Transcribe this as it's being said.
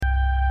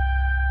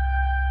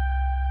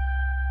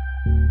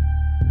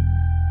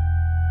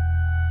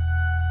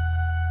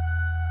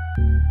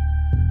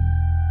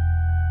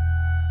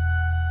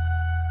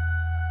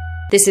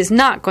This is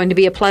not going to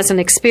be a pleasant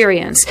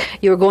experience.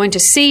 You're going to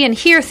see and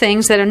hear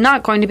things that are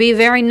not going to be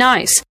very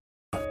nice.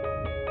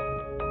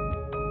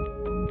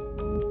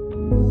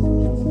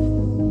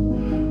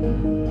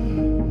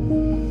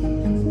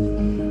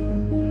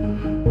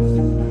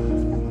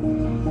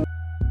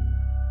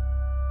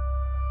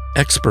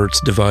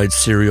 Experts divide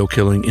serial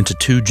killing into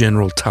two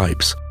general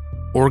types,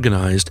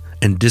 organized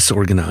and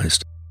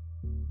disorganized.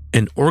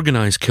 An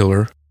organized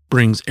killer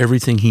brings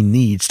everything he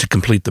needs to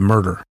complete the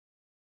murder.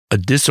 A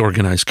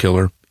disorganized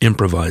killer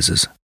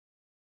improvises.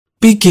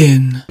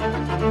 Begin.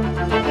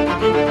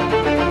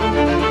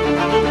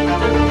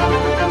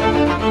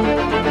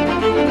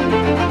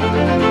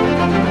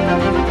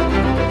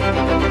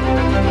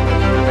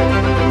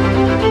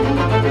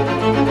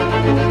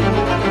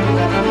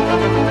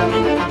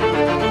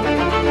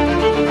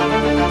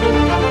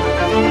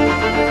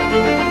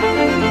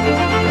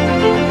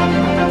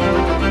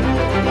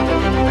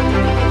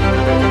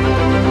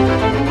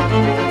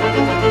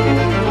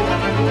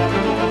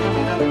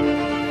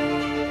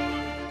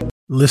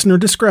 Listener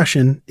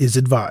discretion is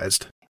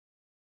advised.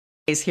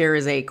 Here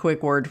is a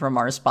quick word from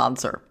our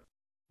sponsor.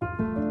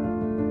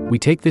 We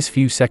take this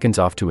few seconds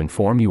off to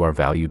inform you, our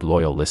valued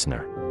loyal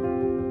listener,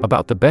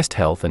 about the best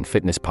health and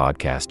fitness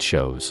podcast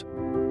shows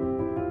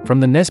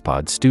from the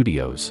Nespod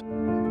Studios.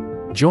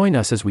 Join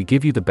us as we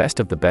give you the best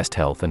of the best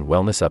health and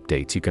wellness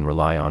updates you can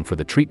rely on for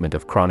the treatment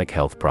of chronic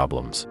health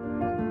problems.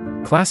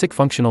 Classic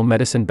functional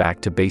medicine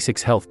back to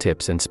basics health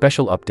tips and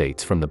special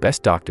updates from the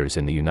best doctors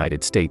in the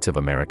United States of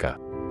America.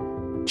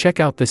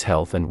 Check out this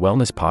health and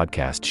wellness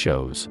podcast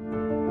shows.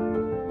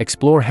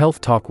 Explore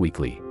Health Talk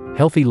Weekly,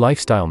 Healthy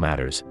Lifestyle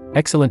Matters,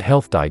 Excellent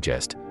Health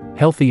Digest,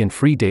 Healthy and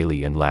Free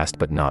Daily, and last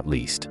but not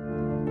least,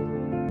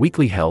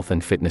 Weekly Health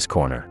and Fitness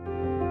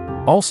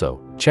Corner.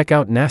 Also, check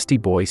out Nasty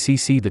Boy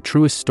CC, the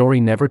truest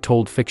story never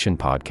told fiction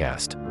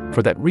podcast,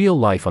 for that real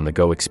life on the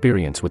go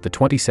experience with the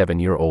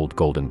 27-year-old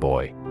golden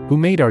boy, who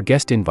made our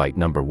guest invite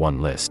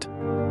 #1 list.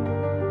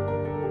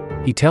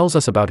 He tells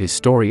us about his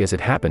story as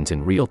it happens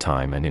in real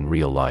time and in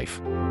real life.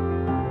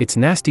 It's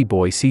Nasty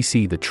Boy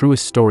CC, the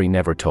truest story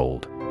never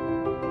told.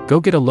 Go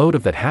get a load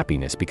of that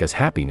happiness, because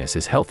happiness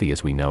is healthy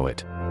as we know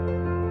it.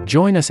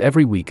 Join us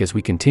every week as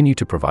we continue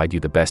to provide you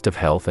the best of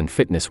health and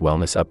fitness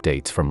wellness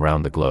updates from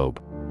around the globe.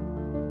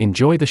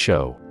 Enjoy the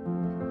show.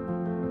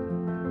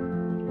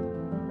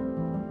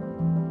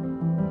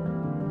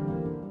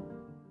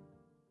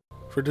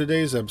 For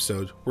today's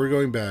episode, we're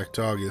going back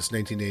to August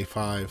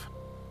 1985.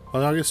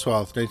 On August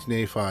 12,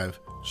 1985,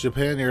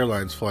 Japan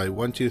Airlines Flight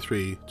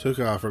 123 took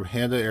off from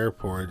Haneda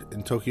Airport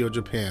in Tokyo,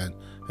 Japan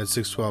at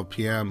 6:12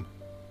 p.m.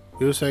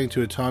 It was heading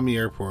to Atami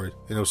Airport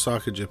in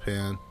Osaka,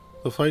 Japan.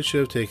 The flight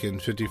should have taken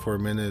 54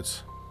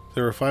 minutes.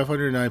 There were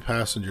 509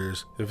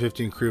 passengers and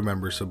 15 crew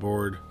members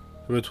aboard.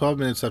 About 12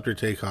 minutes after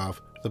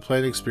takeoff, the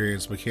plane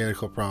experienced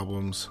mechanical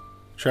problems.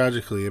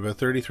 Tragically, about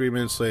 33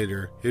 minutes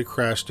later, it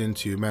crashed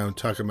into Mount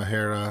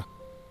Takamahara.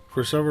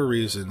 For several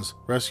reasons,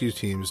 rescue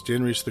teams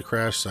didn't reach the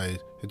crash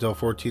site until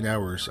 14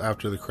 hours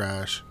after the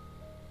crash.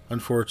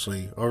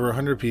 Unfortunately, over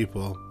 100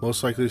 people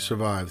most likely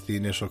survived the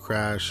initial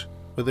crash,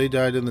 but they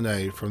died in the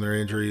night from their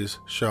injuries,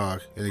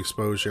 shock, and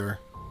exposure.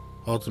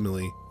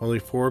 Ultimately, only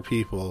 4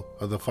 people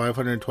of the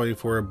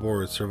 524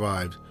 aboard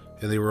survived,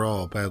 and they were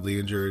all badly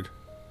injured.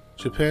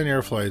 Japan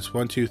Air Flights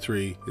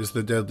 123 is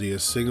the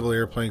deadliest single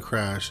airplane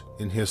crash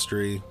in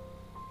history.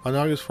 On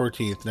August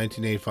 14,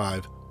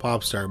 1985,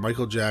 pop star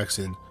Michael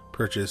Jackson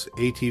purchased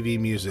ATV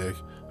Music,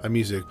 a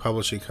music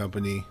publishing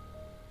company.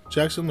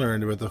 Jackson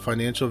learned about the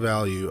financial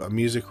value of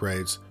music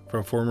rights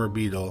from former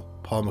Beatle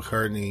Paul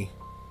McCartney.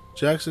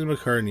 Jackson and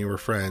McCartney were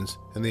friends,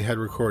 and they had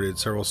recorded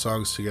several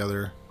songs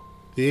together.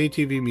 The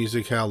ATV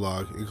Music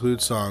catalog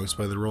includes songs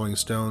by the Rolling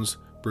Stones,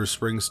 Bruce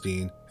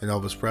Springsteen, and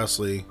Elvis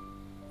Presley.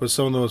 But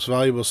some of the most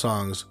valuable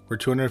songs were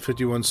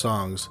 251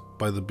 songs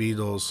by the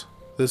Beatles.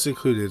 This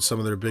included some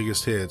of their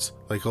biggest hits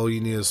like All You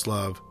Need Is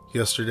Love,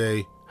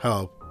 Yesterday,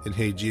 Help, and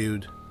Hey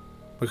Jude.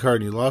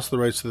 McCartney lost the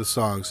rights to the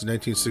songs in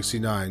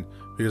 1969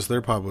 because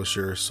their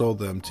publisher sold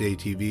them to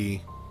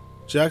ATV.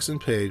 Jackson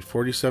paid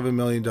 $47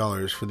 million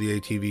for the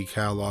ATV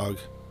catalog.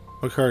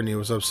 McCartney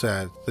was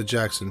upset that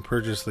Jackson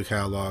purchased the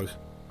catalog.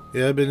 It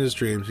had been his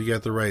dream to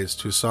get the rights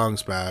to his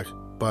songs back,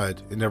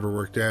 but it never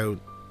worked out.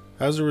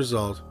 As a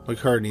result,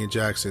 McCartney and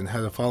Jackson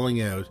had a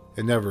falling out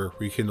and never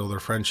rekindled their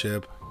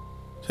friendship.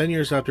 10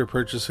 years after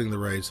purchasing the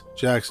rights,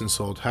 Jackson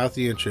sold half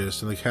the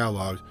interest in the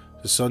catalog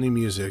to Sony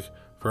Music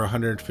for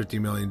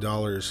 $150 million.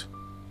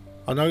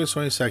 On August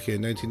 22,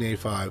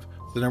 1985,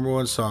 the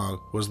 #1 song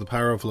was The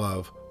Power of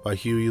Love by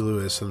Huey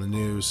Lewis and the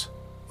News.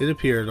 It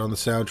appeared on the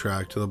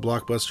soundtrack to the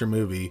blockbuster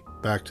movie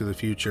Back to the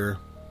Future.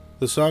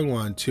 The song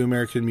won 2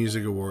 American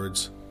Music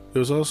Awards. It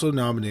was also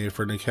nominated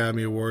for an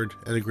Academy Award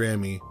and a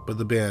Grammy, but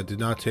the band did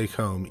not take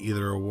home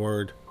either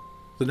award.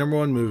 The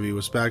 #1 movie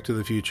was Back to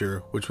the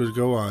Future, which would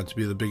go on to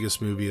be the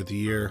biggest movie of the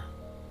year.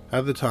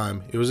 At the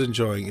time, it was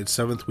enjoying its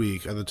 7th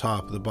week at the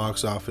top of the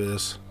box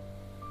office.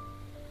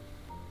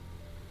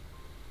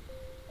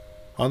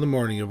 On the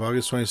morning of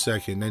August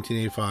 22,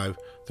 1985,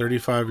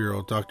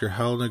 35-year-old Dr.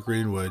 Helena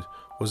Greenwood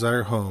was at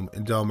her home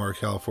in Del Mar,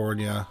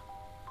 California.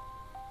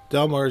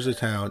 Del Mar is a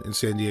town in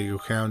San Diego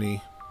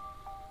County.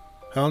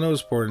 Helena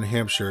was born in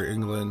Hampshire,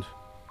 England.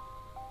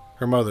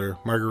 Her mother,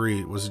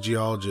 Marguerite, was a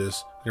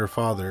geologist, and her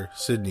father,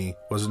 Sidney,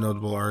 was a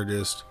notable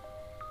artist.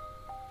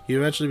 He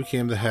eventually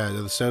became the head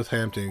of the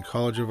Southampton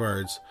College of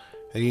Arts,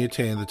 and he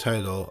attained the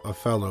title of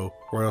Fellow,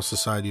 Royal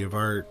Society of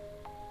Art.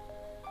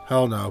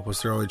 Helena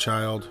was their only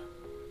child.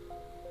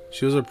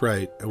 She was a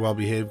bright and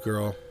well-behaved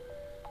girl.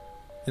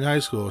 In high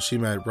school, she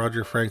met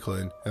Roger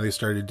Franklin, and they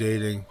started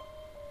dating.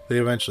 They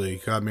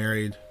eventually got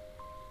married.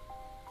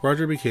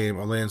 Roger became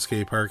a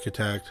landscape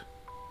architect.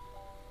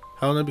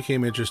 Helena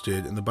became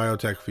interested in the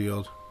biotech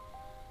field.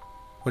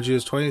 When she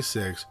was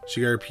 26,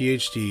 she got her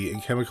PhD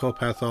in chemical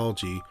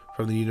pathology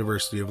from the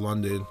University of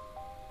London.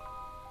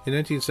 In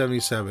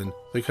 1977,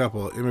 the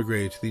couple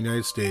immigrated to the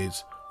United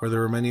States, where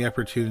there were many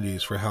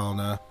opportunities for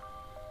Helena.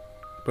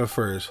 But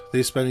first,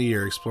 they spent a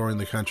year exploring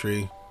the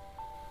country.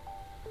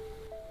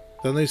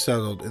 Then they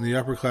settled in the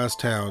upper-class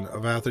town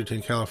of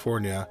Atherton,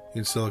 California,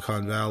 in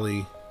Silicon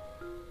Valley.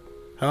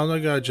 Helena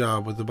got a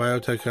job with the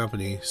biotech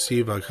company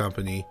Siva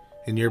Company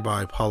in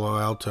nearby Palo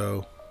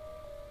Alto.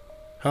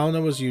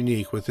 Helena was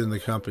unique within the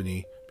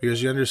company because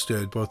she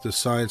understood both the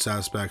science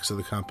aspects of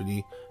the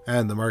company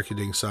and the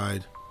marketing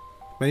side.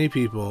 Many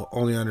people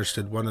only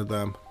understood one of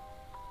them.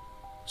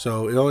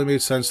 So it only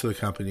made sense to the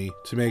company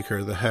to make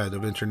her the head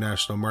of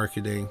international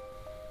marketing.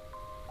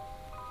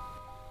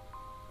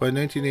 But in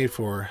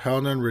 1984,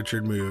 Helena and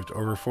Richard moved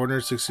over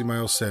 460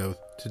 miles south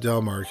to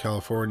Del Mar,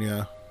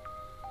 California.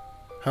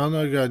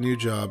 Helena got a new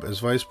job as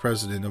Vice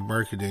President of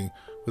Marketing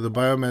with a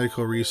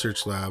biomedical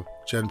research lab,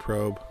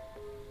 GenProbe.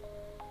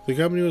 The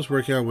company was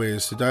working on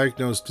ways to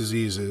diagnose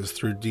diseases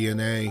through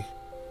DNA.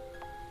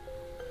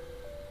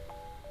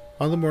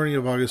 On the morning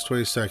of August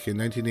 22,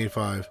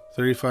 1985,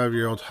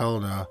 35-year-old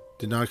Helena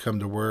did not come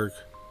to work.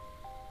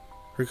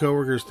 Her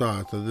coworkers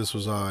thought that this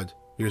was odd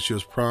because she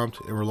was prompt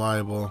and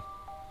reliable.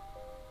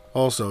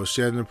 Also,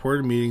 she had an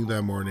important meeting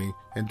that morning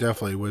and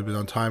definitely would have been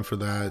on time for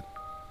that.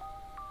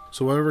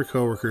 So one of her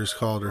coworkers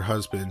called her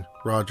husband,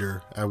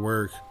 Roger, at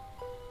work.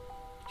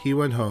 He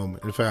went home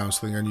and found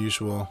something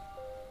unusual.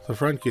 The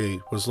front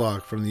gate was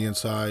locked from the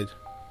inside.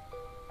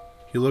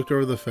 He looked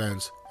over the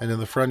fence, and in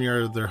the front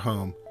yard of their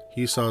home,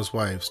 he saw his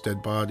wife's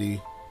dead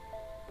body.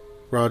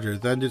 Roger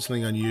then did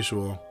something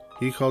unusual.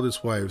 He called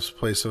his wife's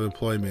place of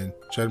employment,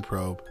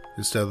 GenProbe,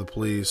 instead of the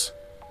police.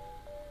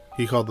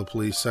 He called the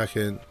police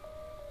second.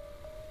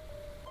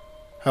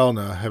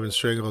 Helena had been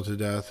strangled to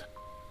death.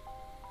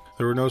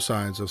 There were no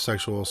signs of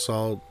sexual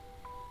assault.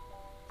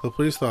 The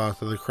police thought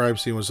that the crime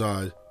scene was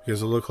odd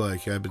because it looked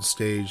like it had been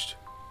staged.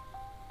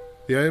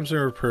 The items in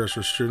her purse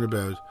were strewn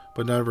about,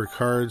 but none of her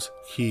cards,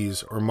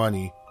 keys, or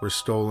money were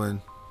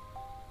stolen.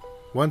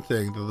 One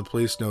thing that the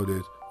police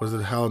noted was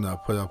that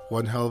Helena put up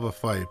one hell of a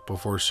fight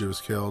before she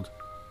was killed.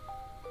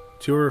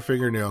 2 of her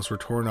fingernails were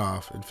torn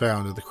off and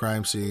found at the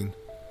crime scene.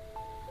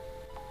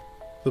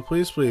 The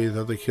police believe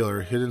that the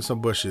killer hid in some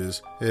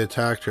bushes and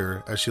attacked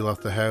her as she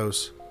left the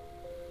house.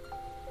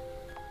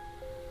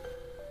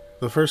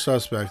 The first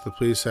suspect the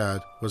police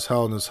had was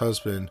Helena's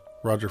husband,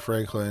 Roger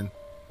Franklin.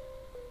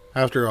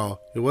 After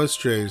all, it was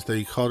strange that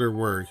he called her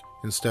work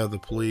instead of the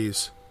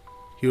police.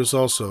 He was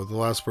also the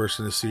last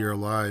person to see her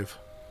alive.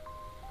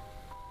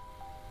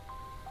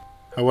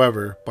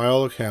 However, by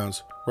all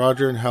accounts,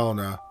 Roger and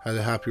Helena had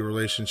a happy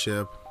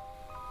relationship.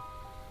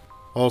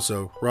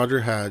 Also,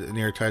 Roger had an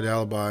airtight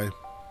alibi.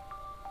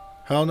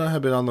 Helena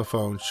had been on the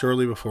phone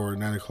shortly before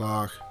 9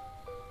 o'clock.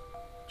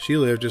 She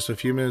lived just a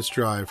few minutes'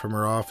 drive from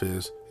her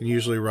office and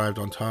usually arrived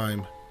on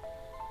time.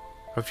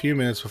 A few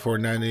minutes before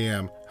 9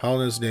 a.m.,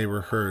 Helena's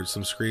neighbor heard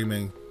some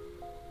screaming.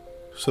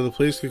 So the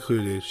police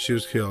concluded she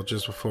was killed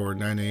just before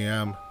 9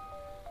 a.m.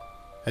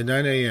 At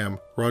 9 a.m.,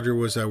 Roger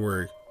was at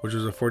work, which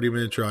was a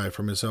 40-minute drive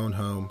from his own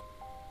home.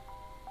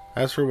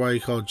 As for why he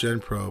called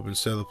GenProbe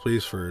instead of the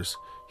police first,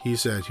 he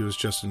said he was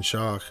just in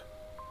shock.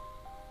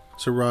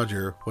 So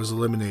Roger was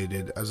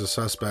eliminated as a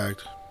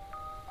suspect.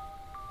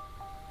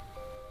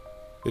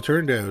 It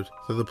turned out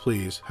that the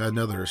police had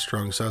another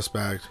strong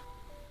suspect.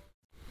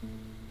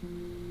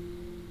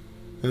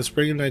 In the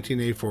spring of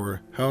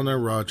 1984, Helena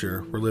and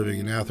Roger were living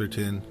in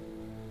Atherton.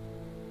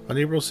 On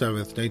April 7,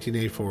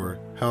 1984,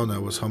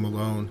 Helena was home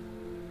alone.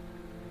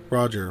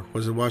 Roger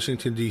was in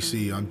Washington,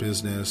 D.C. on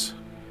business.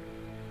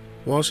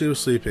 While she was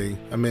sleeping,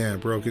 a man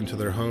broke into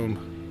their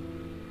home.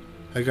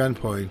 At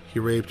gunpoint, he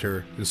raped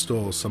her and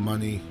stole some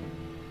money.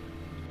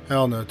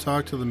 Helena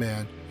talked to the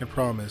man and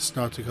promised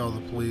not to call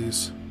the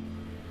police.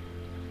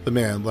 The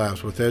man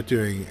left without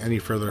doing any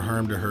further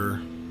harm to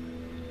her.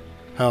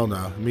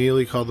 Helena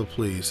immediately called the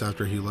police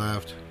after he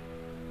left.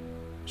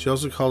 She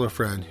also called a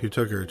friend who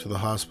took her to the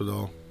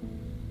hospital.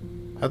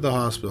 At the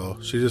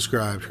hospital, she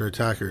described her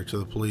attacker to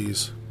the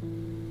police.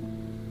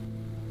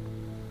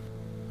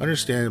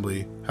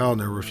 Understandably,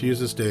 Helena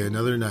refused to stay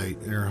another night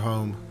in her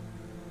home.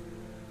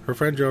 Her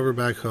friend drove her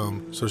back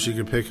home so she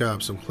could pick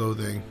up some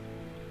clothing.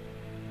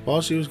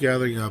 While she was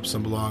gathering up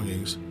some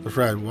belongings, the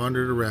friend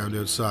wandered around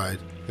outside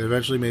and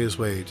eventually made his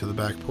way to the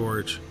back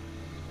porch.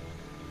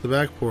 The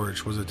back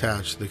porch was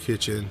attached to the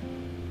kitchen.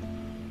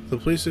 The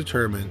police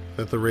determined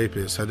that the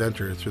rapist had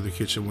entered through the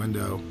kitchen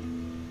window.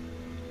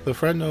 The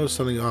friend noticed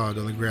something odd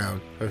on the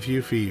ground a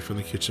few feet from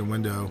the kitchen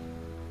window.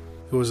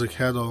 It was a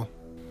kettle.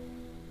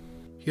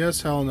 He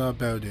asked Helena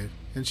about it,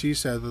 and she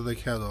said that the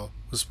kettle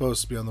was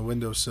supposed to be on the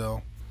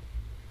windowsill.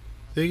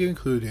 They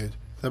concluded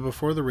that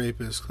before the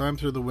rapist climbed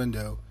through the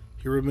window,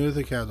 he removed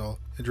the kettle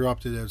and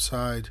dropped it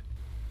outside.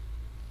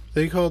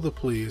 They called the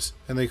police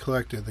and they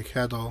collected the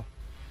kettle.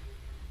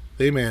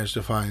 They managed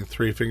to find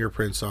 3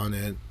 fingerprints on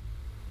it,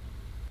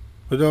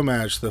 but no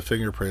match to the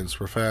fingerprints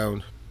were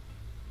found,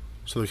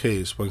 so the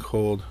case went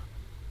cold.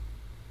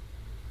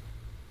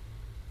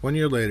 1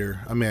 year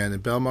later, a man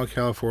in Belmont,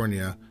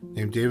 California,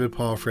 named David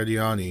Paul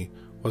Frediani,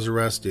 was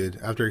arrested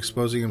after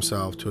exposing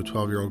himself to a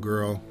 12-year-old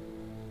girl.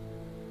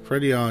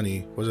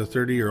 Frediani was a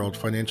 30-year-old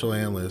financial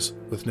analyst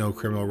with no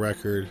criminal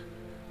record.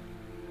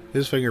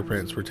 His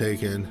fingerprints were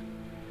taken.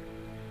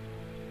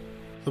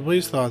 The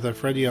police thought that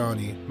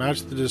Frediani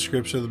matched the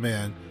description of the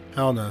man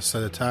Helena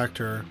said attacked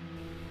her.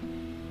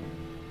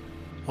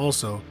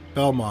 Also,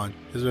 Belmont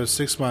is about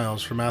 6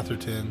 miles from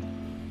Atherton,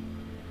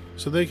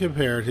 so they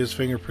compared his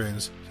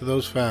fingerprints to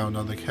those found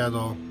on the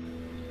kettle.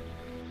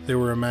 They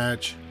were a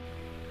match.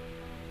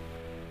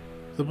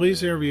 The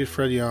police interviewed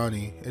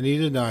Frediani, and he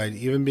denied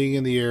even being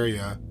in the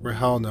area where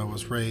Helena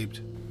was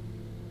raped.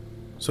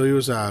 So he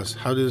was asked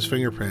how did his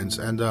fingerprints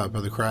end up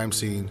at the crime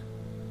scene.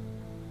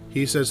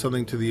 He said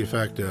something to the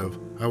effect of,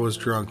 "I was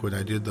drunk when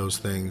I did those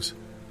things."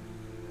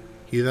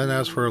 He then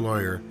asked for a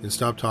lawyer and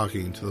stopped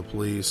talking to the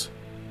police.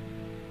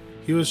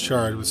 He was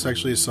charged with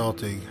sexually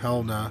assaulting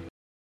Helena.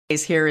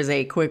 Here is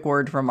a quick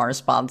word from our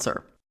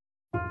sponsor.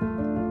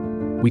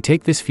 We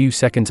take this few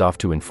seconds off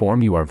to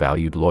inform you, our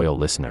valued loyal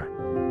listener,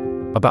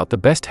 about the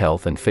best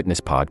health and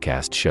fitness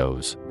podcast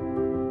shows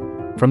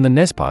from the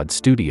Nespod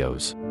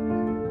Studios.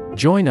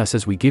 Join us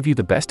as we give you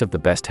the best of the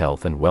best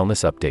health and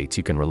wellness updates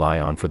you can rely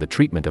on for the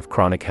treatment of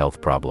chronic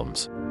health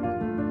problems.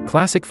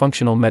 Classic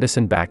functional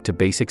medicine back to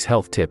basics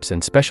health tips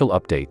and special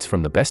updates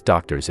from the best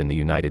doctors in the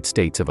United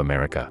States of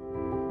America.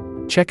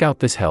 Check out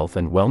this health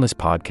and wellness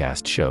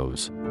podcast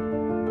shows.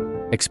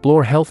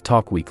 Explore Health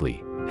Talk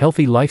Weekly,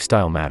 Healthy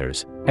Lifestyle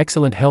Matters,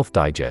 Excellent Health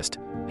Digest,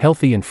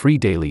 Healthy and Free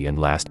Daily, and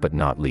last but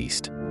not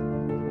least,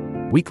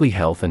 Weekly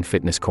Health and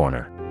Fitness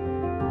Corner.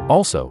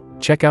 Also,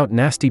 check out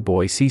Nasty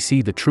Boy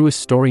CC, the truest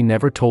story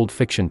never told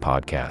fiction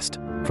podcast,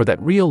 for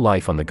that real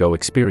life on the go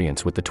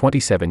experience with the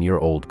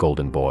 27-year-old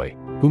golden boy,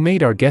 who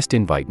made our guest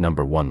invite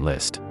 #1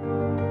 list.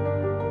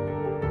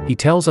 He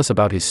tells us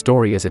about his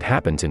story as it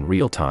happens in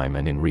real time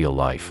and in real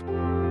life.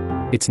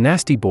 It's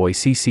Nasty Boy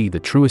CC, the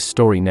truest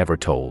story never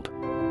told.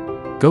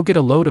 Go get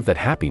a load of that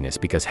happiness,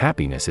 because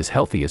happiness is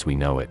healthy as we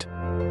know it.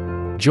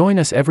 Join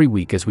us every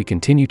week as we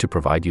continue to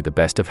provide you the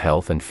best of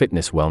health and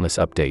fitness wellness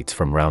updates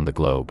from around the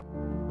globe.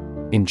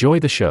 Enjoy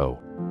the show.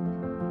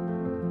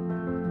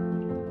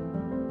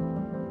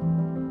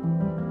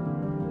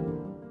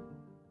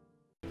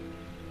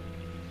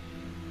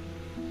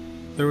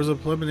 There was a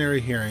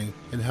preliminary hearing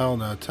and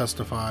Helena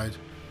testified.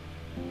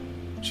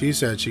 She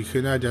said she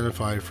couldn't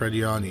identify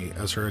Frediani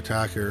as her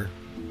attacker,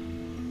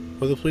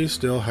 but the police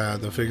still had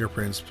the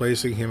fingerprints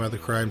placing him at the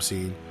crime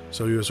scene,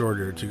 so he was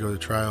ordered to go to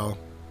trial.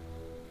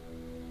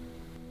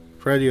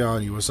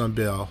 Frediani was on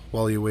bail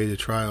while he awaited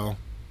trial.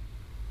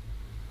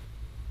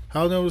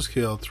 Helena was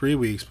killed 3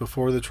 weeks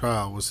before the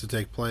trial was to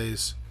take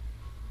place.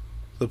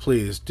 The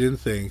police didn't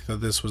think that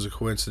this was a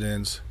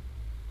coincidence.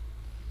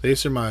 They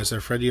surmised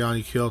that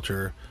Frediani killed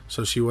her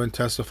so she wouldn't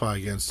testify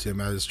against him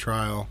at his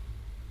trial.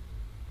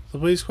 The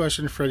police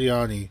questioned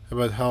Frediani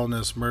about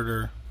Helena's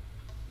murder.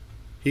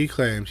 He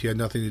claimed he had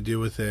nothing to do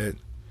with it.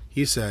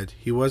 He said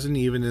he wasn't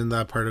even in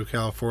that part of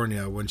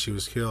California when she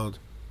was killed.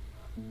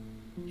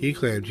 He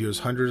claimed he was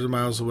hundreds of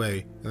miles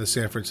away in the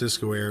San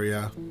Francisco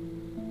area.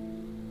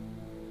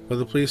 But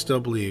the police still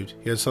believed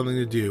he had something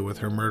to do with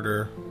her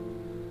murder.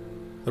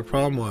 The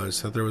problem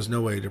was that there was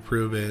no way to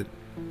prove it.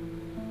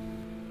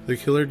 The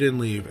killer didn't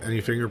leave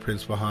any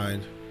fingerprints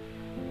behind.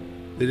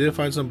 They did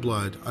find some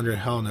blood under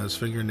Helena's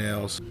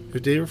fingernails.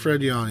 If David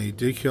Frediani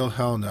did kill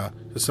Helena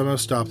to somehow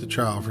stop the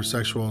trial for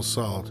sexual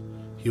assault,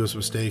 he was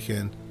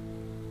mistaken.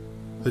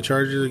 The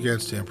charges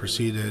against him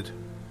proceeded.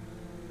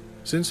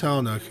 Since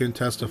Helena couldn't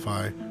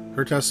testify,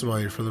 her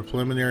testimony for the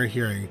preliminary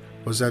hearing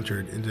was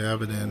entered into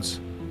evidence.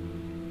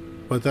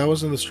 But that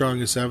wasn't the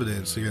strongest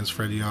evidence against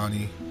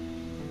Frediani.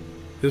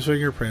 His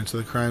fingerprints at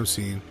the crime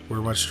scene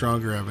were much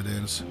stronger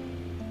evidence.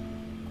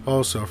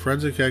 Also,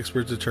 forensic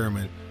experts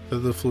determined that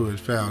the fluid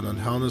found on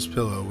Helena's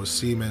pillow was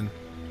semen.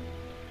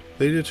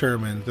 They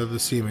determined that the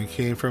semen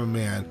came from a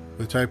man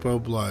with type O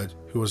blood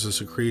who was a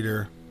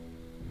secretor.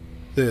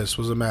 This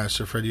was a match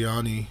to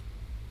Frediani.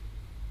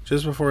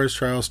 Just before his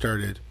trial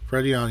started,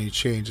 Frediani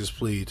changed his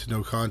plea to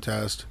no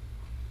contest.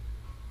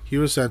 He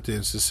was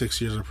sentenced to 6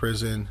 years in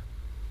prison.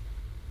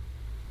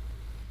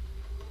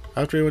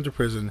 After he went to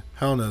prison,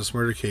 Helena's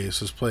murder case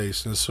was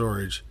placed in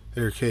storage,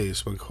 and her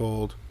case went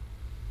cold.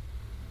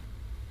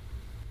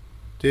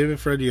 David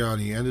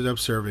Frediani ended up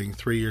serving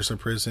 3 years in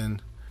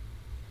prison.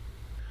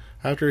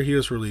 After he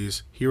was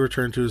released, he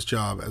returned to his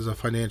job as a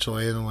financial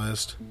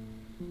analyst.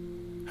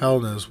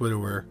 Helena's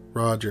widower,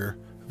 Roger,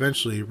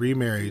 eventually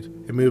remarried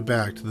and moved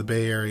back to the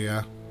Bay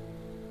Area.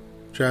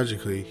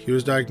 Tragically, he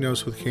was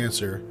diagnosed with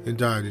cancer and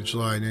died in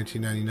July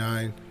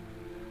 1999.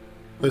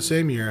 That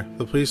same year,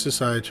 the police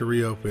decided to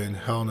reopen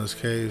Helena's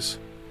case.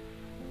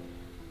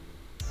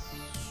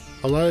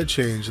 A lot had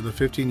changed in the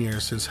 15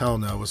 years since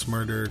Helena was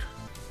murdered.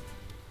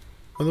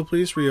 When the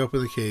police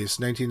reopened the case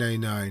in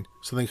 1999,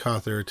 something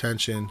caught their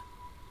attention.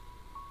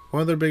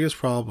 One of their biggest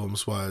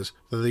problems was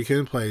that they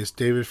couldn't place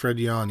David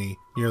Frediani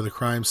near the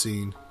crime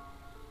scene.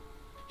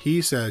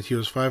 He said he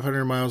was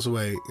 500 miles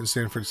away in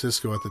San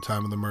Francisco at the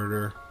time of the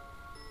murder.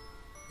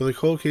 But the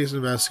cold case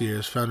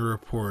investigators found a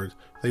report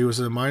that he was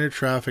in a minor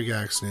traffic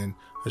accident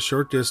a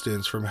short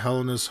distance from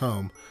Helena's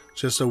home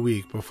just a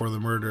week before the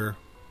murder.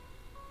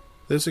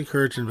 This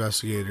encouraged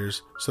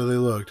investigators, so they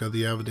looked at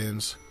the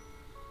evidence.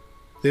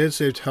 They had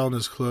saved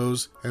Helena's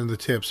clothes and the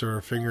tips of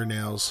her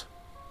fingernails.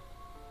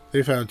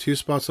 They found 2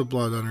 spots of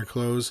blood on her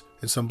clothes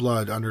and some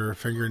blood under her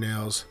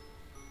fingernails.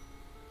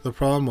 The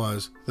problem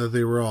was that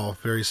they were all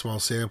very small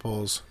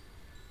samples.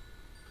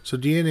 So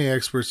DNA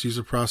experts use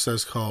a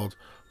process called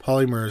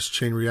polymerase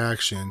chain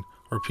reaction,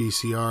 or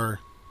PCR.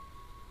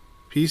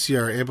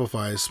 PCR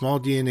amplifies small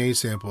DNA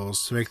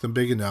samples to make them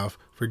big enough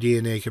for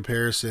DNA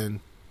comparison.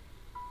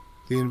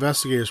 The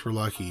investigators were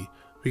lucky,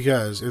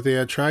 because if they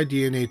had tried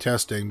DNA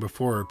testing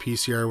before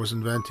PCR was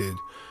invented,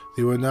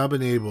 they would not have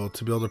been able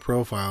to build a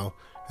profile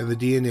and the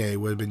DNA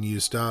would have been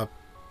used up.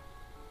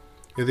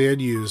 If they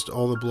had used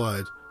all the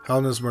blood,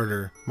 Helena's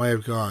murder might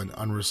have gone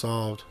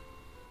unresolved.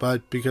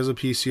 But because of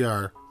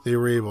PCR, they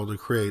were able to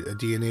create a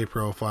DNA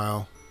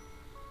profile.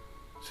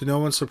 To no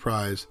one's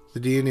surprise, the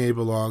DNA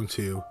belonged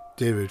to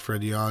David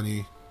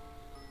Frediani.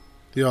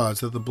 The odds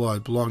that the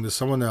blood belonged to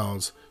someone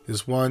else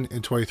is 1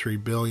 in 23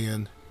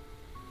 billion.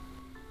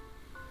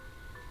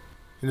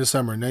 In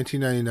December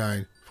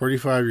 1999,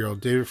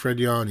 45-year-old David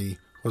Frediani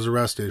was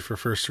arrested for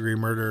first-degree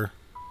murder.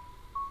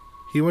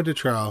 He went to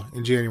trial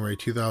in January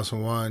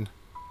 2001.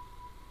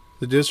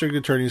 The district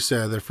attorney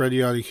said that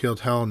Frediani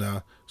killed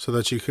Helena so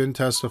that she couldn't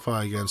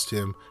testify against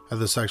him at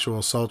the sexual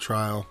assault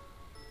trial.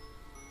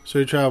 So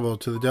he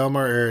traveled to the Del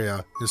Mar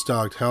area and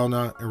stalked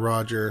Helena and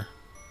Roger.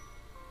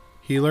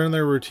 He learned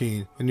their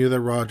routine and knew that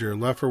Roger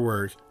left for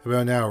work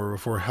about an hour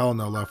before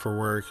Helena left for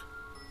work.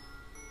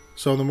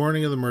 So on the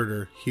morning of the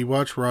murder, he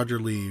watched Roger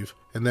leave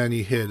and then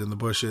he hid in the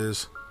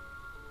bushes.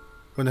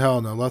 When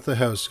Helena left the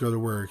house to go to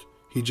work,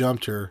 he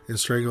jumped her and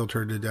strangled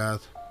her to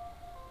death.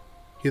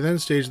 He then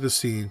staged the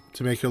scene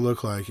to make it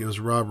look like it was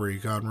robbery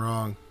gone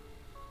wrong.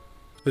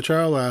 The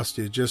trial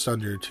lasted just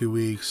under 2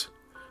 weeks.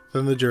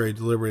 Then the jury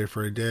deliberated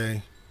for a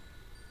day.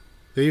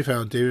 They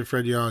found David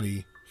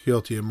Frediani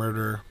guilty of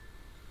murder.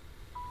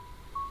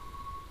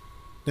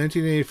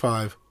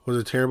 1985 was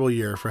a terrible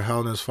year for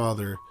Helena's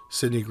father,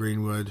 Sidney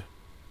Greenwood.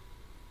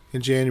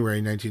 In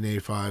January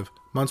 1985,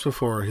 months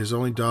before his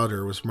only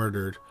daughter was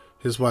murdered,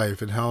 his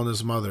wife and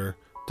Helena's mother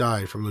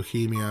died from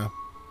leukemia.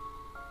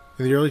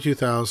 In the early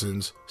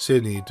 2000s,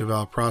 Sidney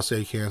developed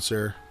prostate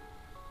cancer.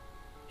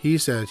 He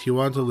said he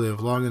wanted to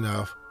live long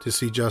enough to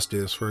see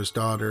justice for his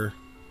daughter.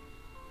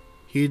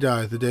 He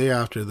died the day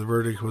after the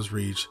verdict was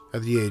reached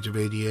at the age of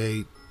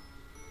 88.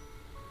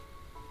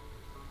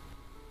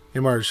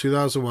 In March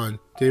 2001,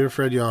 David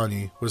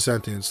Frediani was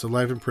sentenced to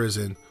life in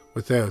prison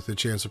without the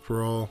chance of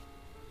parole.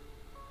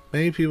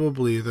 Many people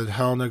believe that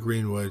Helena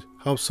Greenwood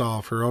helped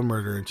solve her own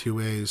murder in 2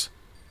 ways.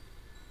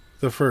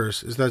 The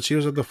first is that she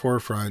was at the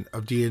forefront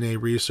of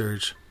DNA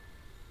research.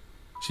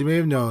 She may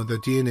have known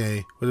that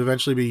DNA would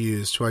eventually be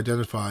used to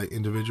identify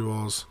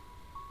individuals.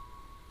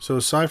 So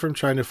aside from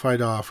trying to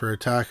fight off her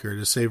attacker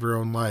to save her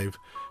own life,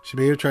 she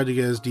may have tried to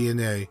get his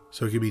DNA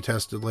so it could be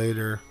tested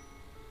later.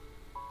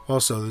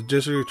 Also, the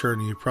district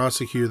attorney who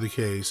prosecuted the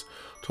case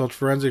told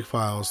Forensic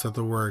Files that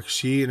the work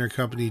she and her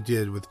company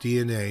did with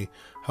DNA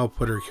helped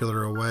put her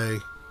killer away.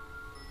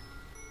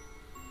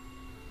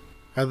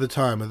 At the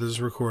time of this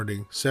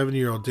recording,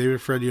 70-year-old David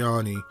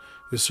Frediani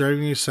is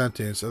serving a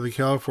sentence at the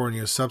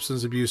California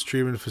Substance Abuse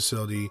Treatment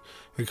Facility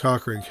in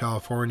Corcoran,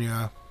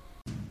 California.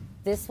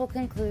 This will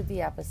conclude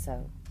the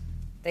episode.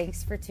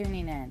 Thanks for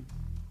tuning in.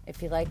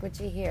 If you like what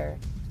you hear,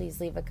 please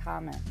leave a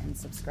comment and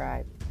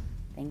subscribe.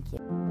 Thank you.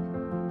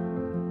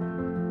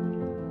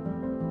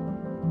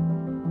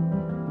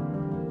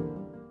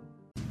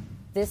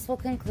 This will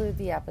conclude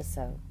the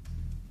episode.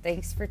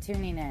 Thanks for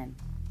tuning in.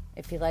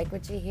 If you like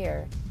what you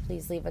hear,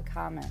 please leave a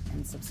comment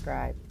and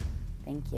subscribe. Thank you.